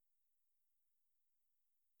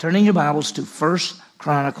Turn in your Bibles to 1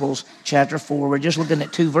 Chronicles chapter 4. We're just looking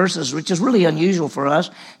at 2 verses, which is really unusual for us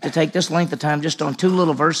to take this length of time just on 2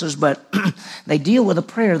 little verses, but they deal with a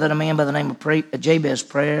prayer that a man by the name of Jabez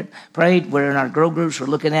prayed. We're in our grow groups. We're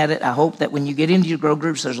looking at it. I hope that when you get into your grow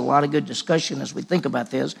groups, there's a lot of good discussion as we think about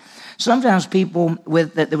this. Sometimes people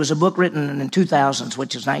there was a book written in 2000s,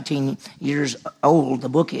 which is 19 years old, the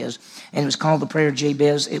book is, and it was called The Prayer of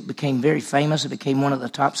Jabez. It became very famous. It became one of the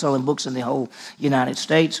top-selling books in the whole United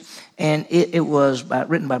States. And it was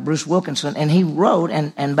written by Bruce Wilkinson, and he wrote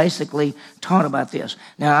and basically taught about this.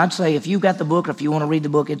 Now, I'd say if you've got the book, or if you want to read the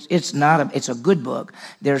book, it's a good book.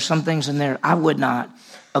 There are some things in there I would not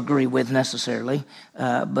agree with necessarily,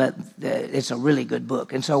 but it's a really good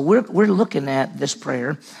book. And so we're looking at this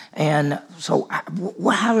prayer, and so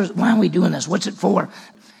why are we doing this? What's it for?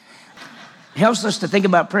 It helps us to think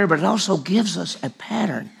about prayer, but it also gives us a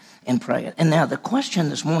pattern in praying. And now the question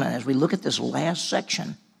this morning, as we look at this last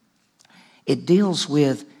section, it deals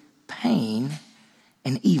with pain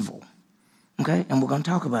and evil, okay? And we're going to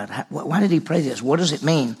talk about it. Why did he pray this? What does it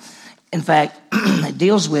mean? In fact,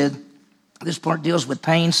 this part deals with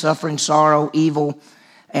pain, suffering, sorrow, evil,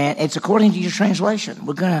 and it's according to your translation.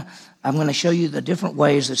 I'm going to show you the different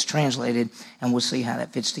ways it's translated, and we'll see how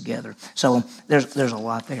that fits together. So there's a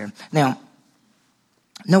lot there. Now,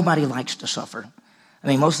 nobody likes to suffer. I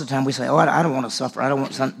mean, most of the time we say, I don't want to suffer. I don't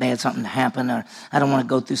want something to happen, or I don't want to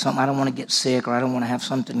go through something. I don't want to get sick, or I don't want to have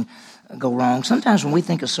something go wrong. Sometimes when we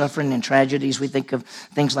think of suffering and tragedies, we think of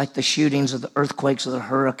things like the shootings, or the earthquakes, or the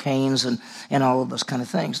hurricanes, and all of those kind of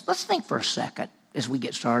things. Let's think for a second as we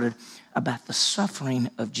get started about the suffering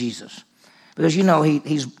of Jesus. Because,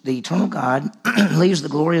 he's the eternal God, leaves the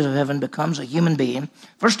glories of heaven, becomes a human being.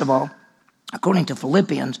 First of all, according to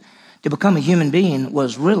Philippians, to become a human being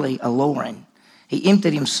was really a lowering. He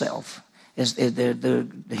emptied himself.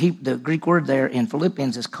 The Greek word there in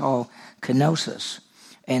Philippians is called kenosis,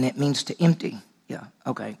 and it means to empty. Yeah,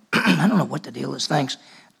 okay. I don't know what the deal is. Thanks.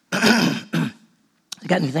 Got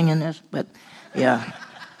anything in this? But, yeah,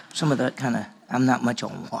 some of that kind of, I'm not much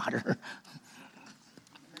on water.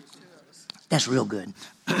 That's real good.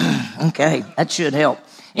 Okay, that should help.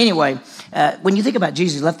 Anyway, when you think about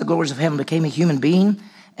Jesus, he left the glories of heaven, became a human being,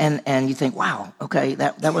 and you think, wow, okay,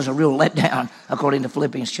 that was a real letdown, according to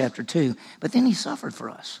Philippians chapter 2. But then he suffered for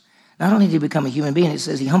us. Not only did he become a human being, it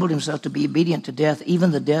says he humbled himself to be obedient to death, even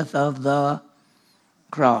the death of the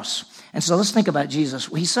cross. And so let's think about Jesus.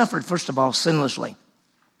 He suffered, first of all, sinlessly.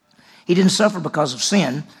 He didn't suffer because of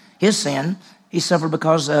sin, his sin. He suffered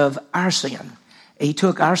because of our sin. He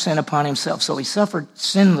took our sin upon himself. So he suffered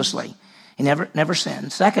sinlessly. He never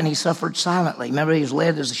sinned. Second, he suffered silently. Remember, he was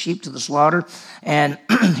led as a sheep to the slaughter, and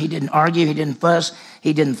he didn't argue, he didn't fuss,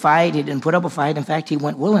 he didn't fight, he didn't put up a fight. In fact, he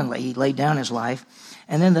went willingly. He laid down his life.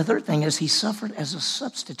 And then the third thing is he suffered as a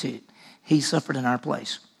substitute. He suffered in our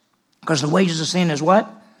place. Because the wages of sin is what?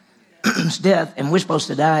 It's death, and we're supposed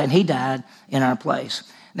to die, and he died in our place.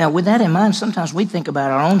 Now, with that in mind, sometimes we think about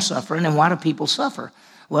our own suffering, and why do people suffer?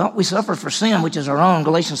 Well, we suffer for sin, which is our own.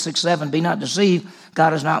 Galatians 6:7, be not deceived,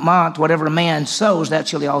 God is not mocked. Whatever a man sows, that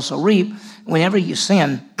shall he also reap. Whenever you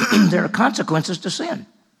sin, there are consequences to sin.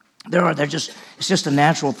 It's just a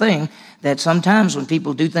natural thing that sometimes when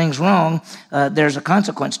people do things wrong, there's a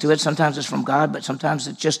consequence to it. Sometimes it's from God, but sometimes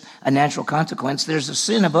it's just a natural consequence. There's the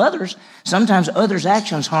sin of others. Sometimes others'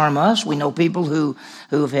 actions harm us. We know people who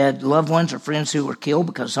have had loved ones or friends who were killed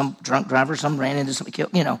because some drunk driver, some ran into somebody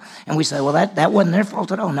killed, and we say, well, that wasn't their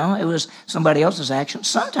fault at all. No, it was somebody else's action.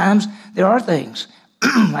 Sometimes there are things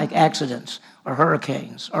like accidents or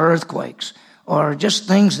hurricanes or earthquakes or just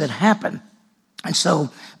things that happen. And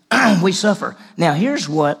so we suffer. Now, here's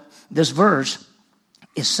what this verse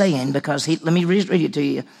is saying, because let me read it to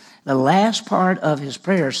you. The last part of his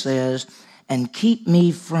prayer says, and keep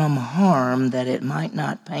me from harm that it might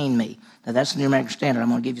not pain me. Now, that's the New American Standard. I'm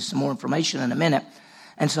going to give you some more information in a minute.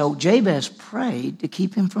 And so Jabez prayed to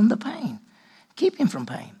keep him from the pain. Keep him from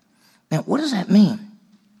pain. Now, what does that mean?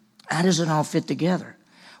 How does it all fit together?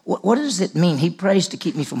 What does it mean? He prays to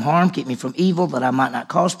keep me from harm, keep me from evil, that I might not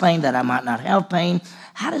cause pain, that I might not have pain.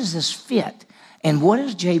 How does this fit? And what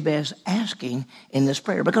is Jabez asking in this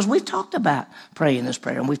prayer? Because we've talked about praying this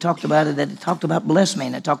prayer, and we've talked about it, that it talked about bless me,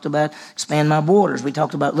 and it talked about expand my borders. We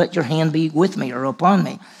talked about let your hand be with me or upon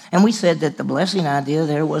me. And we said that the blessing idea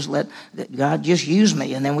there was that God just use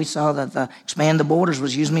me. And then we saw that the expand the borders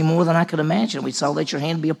was use me more than I could imagine. We saw let your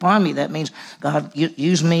hand be upon me. That means God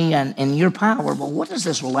use me and in your power. But what does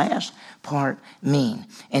this last part mean?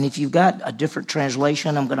 And if you've got a different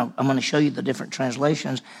translation, I'm going to show you the different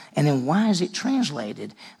translations. And then why is it translated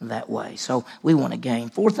translated that way. So we want to gain.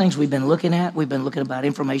 4 things we've been looking at. We've been looking about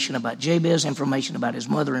information about Jabez, information about his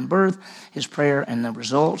mother and birth, his prayer, and the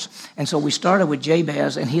results. And so we started with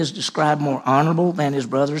Jabez, and he is described more honorable than his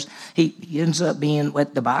brothers. He ends up being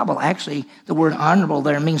what the Bible, actually, the word honorable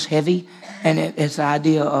there means heavy, and it's the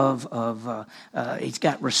idea of he's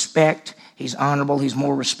got respect. He's honorable. He's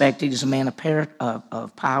more respected. He's a man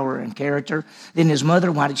of power and character. Then his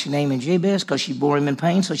mother, why did she name him Jabez? Because she bore him in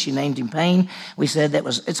pain, so she named him Pain. We said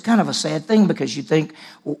it's kind of a sad thing because you think,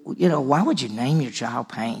 why would you name your child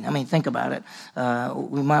Pain? I mean, think about it.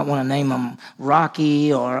 We might want to name him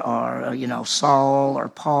Rocky or Saul or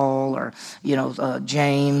Paul or,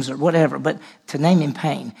 James or whatever, but to name him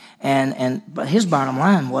Pain. But his bottom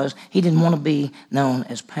line was he didn't want to be known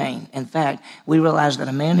as Pain. In fact, we realized that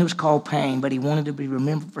a man who was called Pain, but he wanted to be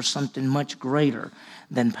remembered for something much greater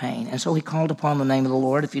than pain. And so he called upon the name of the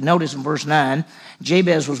Lord. If you notice in verse 9,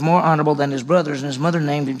 Jabez was more honorable than his brothers, and his mother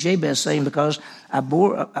named him Jabez, saying, because I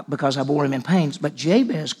bore him in pains. But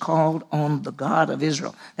Jabez called on the God of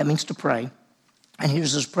Israel. That means to pray. And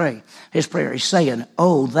here's his prayer. He's saying,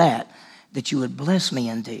 oh, that you would bless me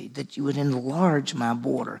indeed, that you would enlarge my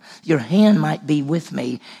border. Your hand might be with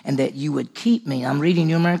me, and that you would keep me. I'm reading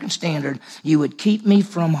New American Standard. You would keep me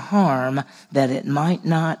from harm, that it might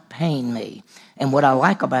not pain me. And what I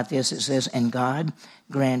like about this, it says, and God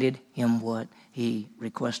granted him what he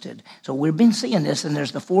requested. So we've been seeing this, and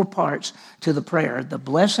there's the 4 parts to the prayer: the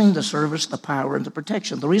blessing, the service, the power, and the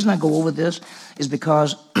protection. The reason I go over this is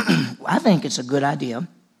because I think it's a good idea.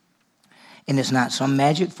 And it's not some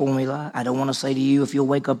magic formula. I don't want to say to you, if you'll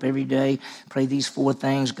wake up every day, pray these 4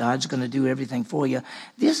 things, God's going to do everything for you.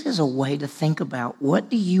 This is a way to think about, what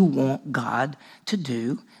do you want God to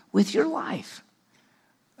do with your life?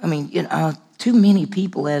 I mean, too many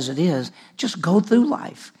people as it is just go through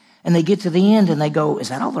life. And they get to the end and they go, is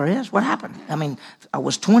that all there is? What happened? I mean, I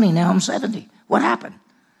was 20, now I'm 70. What happened?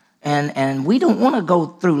 And we don't want to go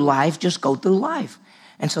through life, just go through life.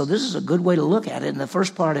 And so this is a good way to look at it. And the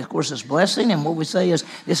first part, of course, is blessing. And what we say is,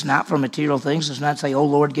 it's not for material things. It's not say, oh,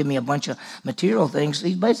 Lord, give me a bunch of material things.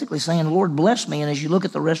 He's basically saying, Lord, bless me. And as you look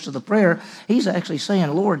at the rest of the prayer, he's actually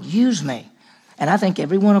saying, Lord, use me. And I think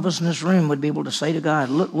every one of us in this room would be able to say to God,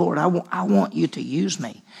 look, Lord, I want you to use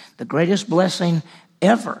me. The greatest blessing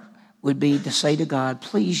ever would be to say to God,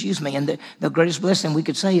 please use me. And the greatest blessing we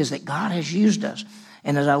could say is that God has used us.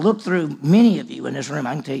 And as I look through many of you in this room,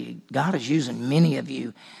 I can tell you, God is using many of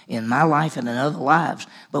you in my life and in other lives.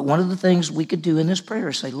 But one of the things we could do in this prayer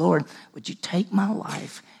is say, Lord, would you take my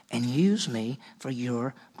life and use me for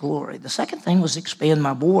your glory? The second thing was expand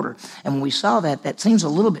my border. And when we saw that seems a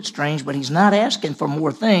little bit strange, but he's not asking for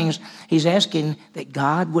more things. He's asking that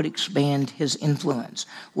God would expand his influence.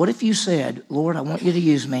 What if you said, Lord, I want you to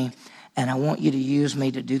use me, and I want you to use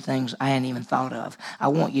me to do things I hadn't even thought of. I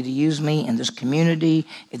want you to use me in this community,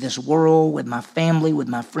 in this world, with my family, with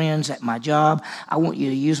my friends, at my job. I want you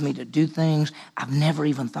to use me to do things I've never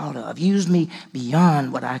even thought of. Use me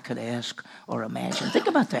beyond what I could ask or imagine. Think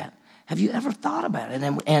about that. Have you ever thought about it?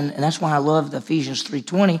 And that's why I love the Ephesians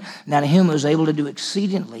 3:20. Now to him who is able to do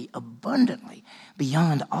exceedingly abundantly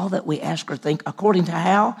beyond all that we ask or think, according to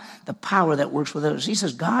how? The power that works with us. He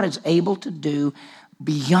says God is able to do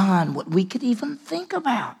beyond what we could even think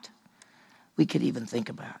about. We could even think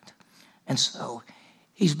about. And so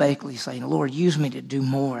he's basically saying, Lord, use me to do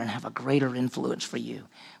more and have a greater influence for you.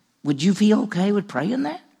 Would you feel okay with praying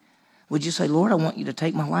that? Would you say, Lord, I want you to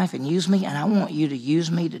take my life and use me, and I want you to use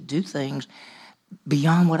me to do things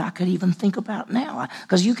beyond what I could even think about now?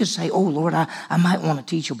 Because you could say, oh, Lord, I might want to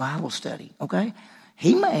teach a Bible study, okay?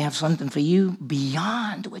 He may have something for you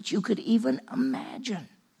beyond what you could even imagine.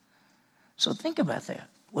 So think about that.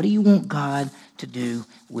 What do you want God to do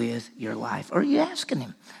with your life? Or are you asking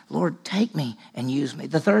him, Lord, take me and use me?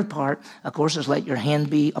 The third part, of course, is let your hand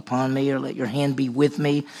be upon me, or let your hand be with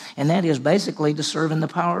me. And that is basically to serve in the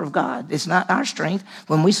power of God. It's not our strength.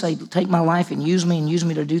 When we say, take my life and use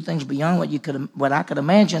me to do things beyond what I could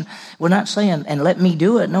imagine, we're not saying, and let me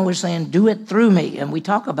do it. No, we're saying, do it through me. And we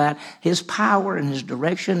talk about his power and his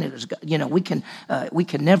direction. It is, we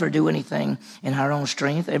can never do anything in our own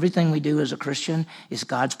strength. Everything we do as a Christian is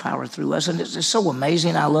God's power through us. And it's so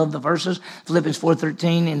amazing. I love the verses. Philippians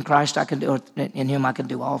 4:13, in Christ I can do, in him I can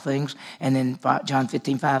do all things. And then John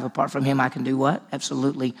 15:5, apart from him I can do what?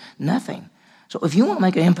 Absolutely nothing. So if you want to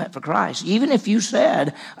make an impact for Christ, even if you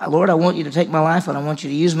said, Lord, I want you to take my life and I want you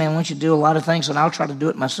to use me, I want you to do a lot of things and I'll try to do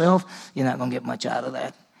it myself, you're not going to get much out of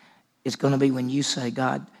that. It's going to be when you say,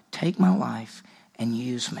 God, take my life and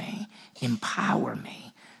use me, empower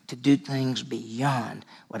me to do things beyond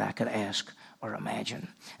what I could ask or imagine.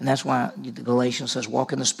 And that's why the Galatians says,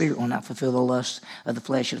 walk in the Spirit, will not fulfill the lusts of the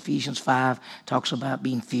flesh. Ephesians 5 talks about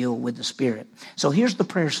being filled with the Spirit. So here's the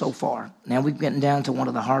prayer so far. Now we've gotten down to one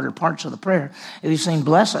of the harder parts of the prayer. We've seen,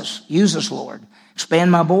 bless us, use us, Lord.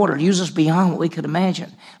 Expand my border, use us beyond what we could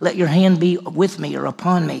imagine. Let your hand be with me or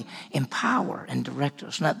upon me. Empower and direct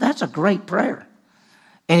us. Now that's a great prayer.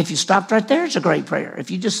 And if you stopped right there, it's a great prayer. If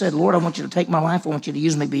you just said, Lord, I want you to take my life. I want you to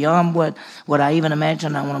use me beyond what I even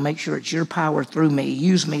imagine. I want to make sure it's your power through me.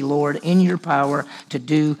 Use me, Lord, in your power to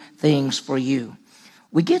do things for you.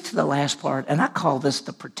 We get to the last part, and I call this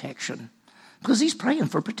the protection, because he's praying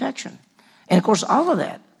for protection. And, of course, all of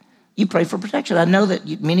that, you pray for protection. I know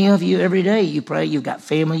that many of you every day you pray. You've got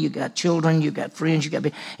family, you've got children, you've got friends,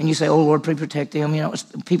 and you say, oh, Lord, please protect them. You know,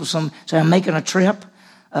 people say, I'm making a trip.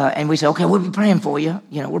 And we say, okay, we'll be praying for you.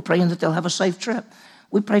 You know, we're praying that they'll have a safe trip.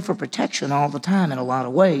 We pray for protection all the time in a lot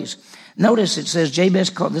of ways. Notice it says, Jabez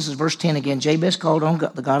called, this is verse 10 again, Jabez called on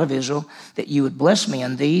God, the God of Israel, that you would bless me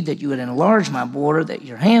indeed, that you would enlarge my border, that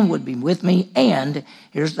your hand would be with me, and,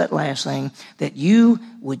 here's that last thing, that you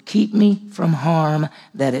would keep me from harm,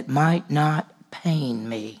 that it might not pain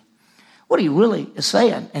me. What he really is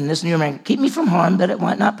saying in this New American, keep me from harm that it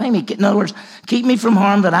might not pain me. In other words, keep me from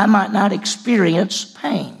harm that I might not experience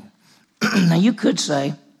pain. Now you could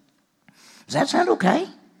say, does that sound okay?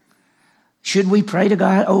 Should we pray to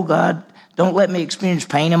God, oh God, don't let me experience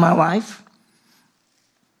pain in my life?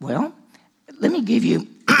 Well, let me give you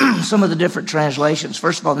some of the different translations.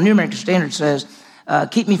 First of all, the New American Standard says,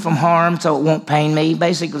 keep me from harm so it won't pain me.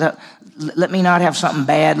 Basically, let me not have something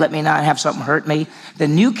bad. Let me not have something hurt me. The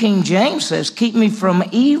New King James says, keep me from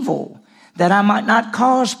evil, that I might not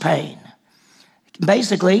cause pain.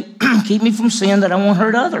 Basically, keep me from sin that I won't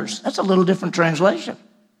hurt others. That's a little different translation.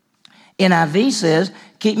 NIV says,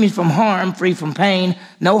 keep me from harm, free from pain,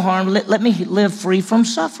 no harm. Let me live free from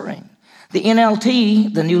suffering. The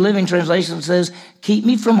NLT, the New Living Translation, says, keep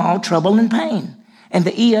me from all trouble and pain. And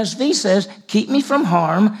the ESV says, keep me from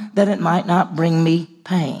harm that it might not bring me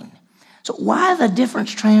pain. So why the different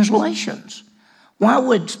translations? Why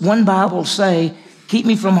would one Bible say, keep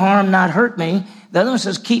me from harm, not hurt me? The other one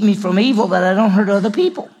says, keep me from evil that I don't hurt other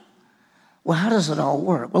people. Well, how does it all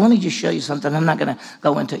work? Well, let me just show you something. I'm not going to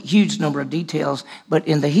go into a huge number of details, but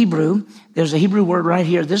in the Hebrew, there's a Hebrew word right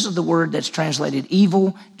here. This is the word that's translated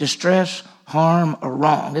evil, distress, harm, or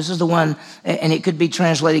wrong. This is the one, and it could be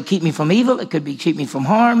translated keep me from evil. It could be keep me from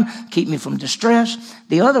harm, keep me from distress.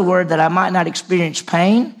 The other word that I might not experience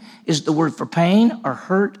pain is the word for pain or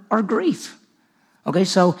hurt or grief. Okay,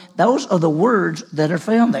 so those are the words that are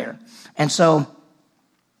found there. And so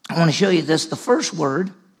I want to show you this. The first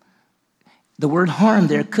word, the word harm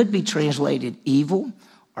there could be translated evil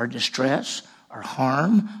or distress or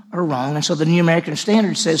harm or wrong. And so the New American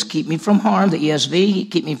Standard says, keep me from harm. The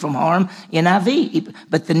ESV, keep me from harm. NIV,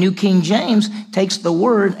 but the New King James takes the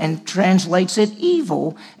word and translates it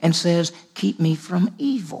evil and says, keep me from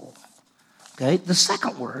evil. Okay, the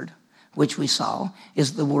second word, which we saw,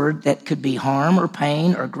 is the word that could be harm or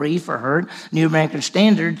pain or grief or hurt. New American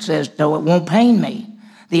Standard says, no, it won't pain me.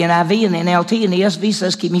 The NIV and the NLT and the ESV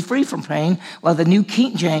says, keep me free from pain, while the New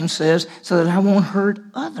King James says, so that I won't hurt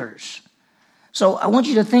others. So I want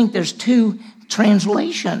you to think there's two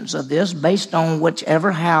translations of this based on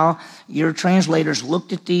how your translators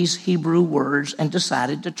looked at these Hebrew words and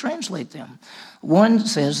decided to translate them. One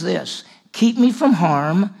says this, keep me from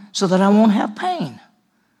harm so that I won't have pain.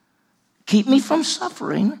 Keep me from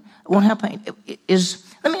suffering, I won't have pain.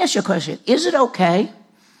 Let me ask you a question. Is it okay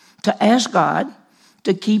to ask God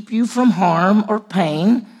to keep you from harm or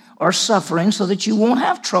pain or suffering so that you won't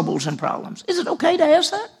have troubles and problems? Is it okay to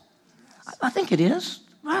ask that? I think it is.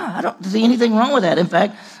 Wow, I don't see anything wrong with that. In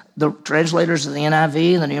fact, the translators of the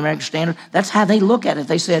NIV and the New American Standard, that's how they look at it.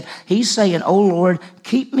 They said, he's saying, oh, Lord,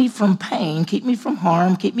 keep me from pain, keep me from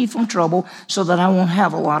harm, keep me from trouble so that I won't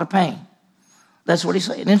have a lot of pain. That's what he's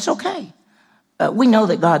saying. And it's okay. We know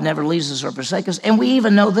that God never leaves us or forsakes us. And we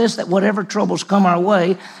even know this, that whatever troubles come our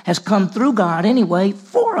way has come through God anyway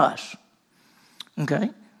for us. Okay?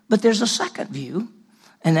 But there's a second view,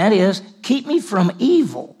 and that is, keep me from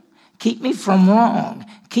evil. Keep me from wrong.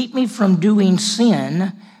 Keep me from doing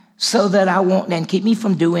sin so that I won't, and keep me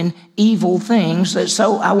from doing evil things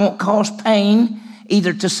so I won't cause pain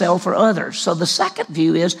either to self or others. So the second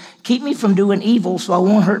view is, keep me from doing evil so I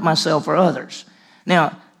won't hurt myself or others.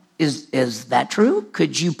 Now, is that true?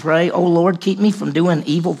 Could you pray, oh Lord, keep me from doing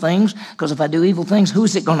evil things? Because if I do evil things,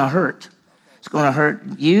 who's it going to hurt? It's going to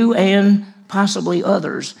hurt you and possibly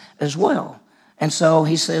others as well. And so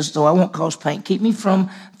he says, so I won't cause pain. Keep me from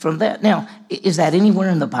that. Now, is that anywhere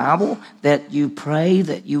in the Bible that you pray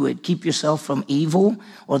that you would keep yourself from evil,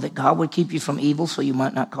 or that God would keep you from evil so you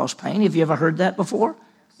might not cause pain? Have you ever heard that before?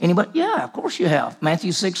 Anybody? Yeah, of course you have.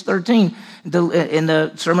 Matthew 6:13, in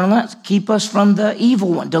the Sermon on the Mount, keep us from the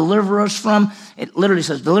evil one. Deliver us from, it literally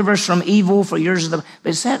says, deliver us from evil, for yours is the,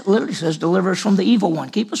 but it literally says, deliver us from the evil one.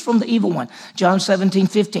 Keep us from the evil one. John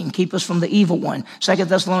 17:15, keep us from the evil one. 2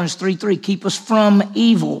 Thessalonians 3:3, keep us from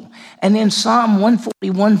evil. And then Psalm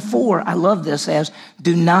 141:4, I love this, says,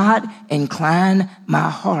 do not incline my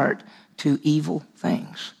heart to evil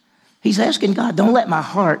things. He's asking God, don't let my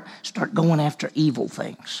heart start going after evil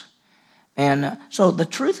things. And so the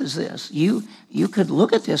truth is this. You could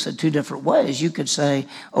look at this in two different ways. You could say,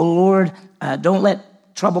 oh, Lord, don't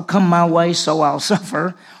let trouble come my way so I'll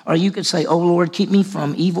suffer. Or you could say, oh, Lord, keep me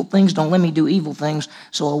from evil things. Don't let me do evil things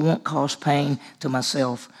so I won't cause pain to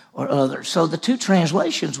myself or others. So the two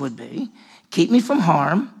translations would be, keep me from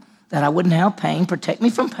harm, that I wouldn't have pain, protect me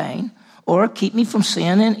from pain, or keep me from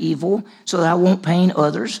sin and evil so that I won't pain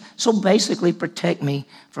others. So basically, protect me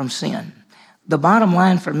from sin. The bottom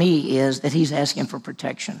line for me is that he's asking for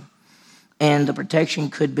protection. And the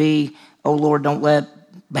protection could be, oh, Lord, don't let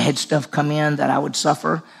bad stuff come in that I would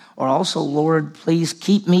suffer. Or also, Lord, please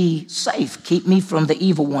keep me safe. Keep me from the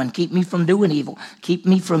evil one. Keep me from doing evil. Keep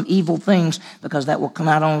me from evil things, because that will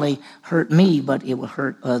not only hurt me, but it will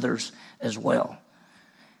hurt others as well.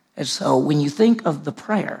 And so when you think of the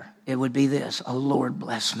prayer, it would be this: oh, Lord,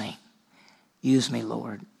 bless me. Use me,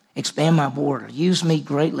 Lord. Expand my border. Use me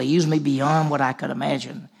greatly. Use me beyond what I could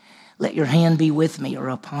imagine. Let your hand be with me or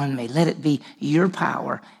upon me. Let it be your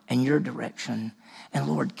power and your direction. And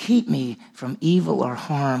Lord, keep me from evil or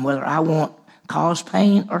harm, whether I won't cause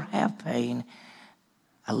pain or have pain.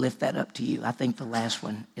 I lift that up to you. I think the last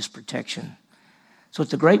one is protection. So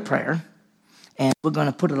it's a great prayer. And we're going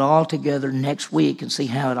to put it all together next week and see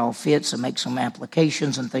how it all fits and make some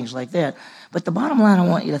applications and things like that. But the bottom line I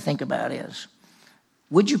want you to think about is,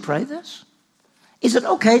 would you pray this? Is it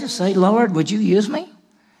okay to say, Lord, would you use me?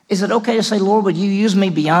 Is it okay to say, Lord, would you use me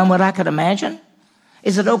beyond what I could imagine?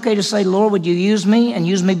 Is it okay to say, Lord, would you use me and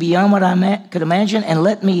use me beyond what I could imagine, and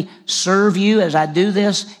let me serve you as I do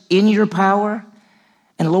this in your power?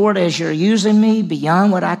 And Lord, as you're using me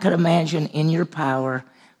beyond what I could imagine in your power,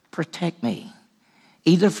 protect me.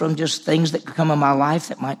 Either from just things that come in my life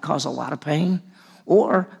that might cause a lot of pain,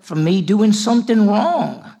 or from me doing something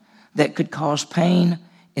wrong that could cause pain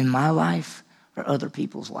in my life or other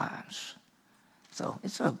people's lives. So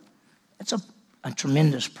it's a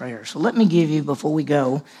tremendous prayer. So let me give you, before we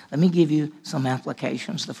go, let me give you some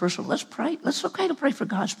applications. The first one, let's pray. It's okay to pray for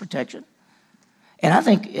God's protection. And I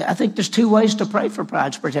think there's two ways to pray for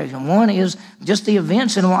God's protection. One is just the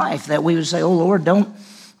events in life that we would say, oh, Lord,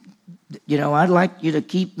 I'd like you to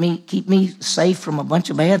keep me safe from a bunch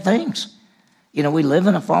of bad things. We live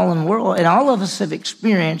in a fallen world, and all of us have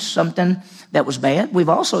experienced something that was bad. We've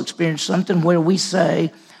also experienced something where we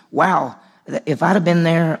say, wow, if I'd have been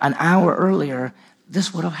there an hour earlier,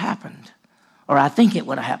 this would have happened. Or I think it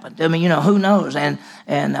would have happened. I mean, who knows? And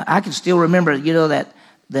I can still remember,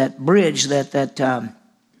 that bridge that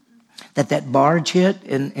barge hit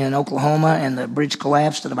in Oklahoma, and the bridge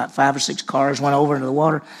collapsed and about 5 or 6 cars went over into the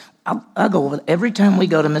water. I go over every time we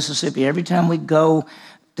go to Mississippi, every time we go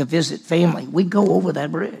to visit family, we go over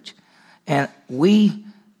that bridge. And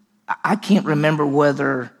I can't remember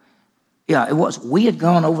whether, we had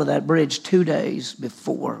gone over that bridge 2 days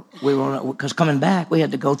before we were, because coming back, we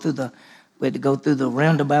had to go through the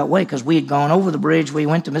roundabout way, because we had gone over the bridge. We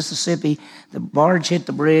went to Mississippi, the barge hit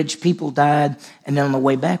the bridge, people died, and then on the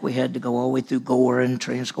way back, we had to go all the way through Gore and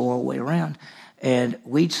go all the way around. And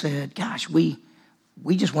we said, gosh, we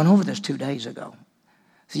just went over this 2 days ago.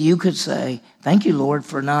 So you could say, thank you, Lord,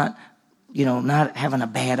 for not having a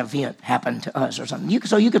bad event happen to us or something.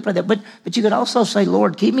 So you could pray that. But you could also say,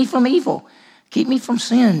 Lord, keep me from evil. Keep me from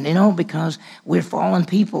sin, because we're fallen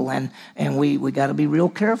people, and we got to be real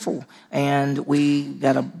careful. And we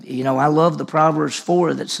got to, I love the Proverbs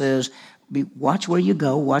 4 that says, watch where you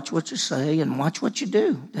go, watch what you say, and watch what you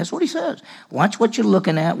do. That's what he says. Watch what you're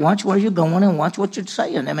looking at, watch where you're going, and watch what you're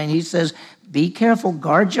saying. I mean, he says, be careful,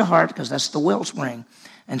 guard your heart, because that's the wellspring.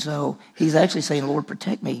 And so he's actually saying, Lord,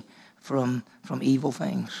 protect me from evil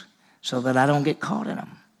things so that I don't get caught in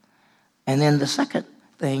them. And then the second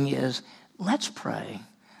thing is, let's pray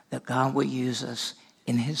that God will use us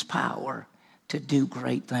in his power to do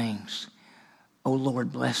great things. Oh,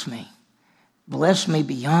 Lord, bless me. Bless me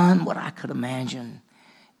beyond what I could imagine.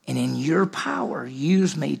 And in your power,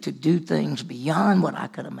 use me to do things beyond what I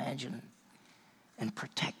could imagine. And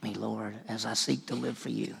protect me, Lord, as I seek to live for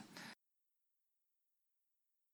you.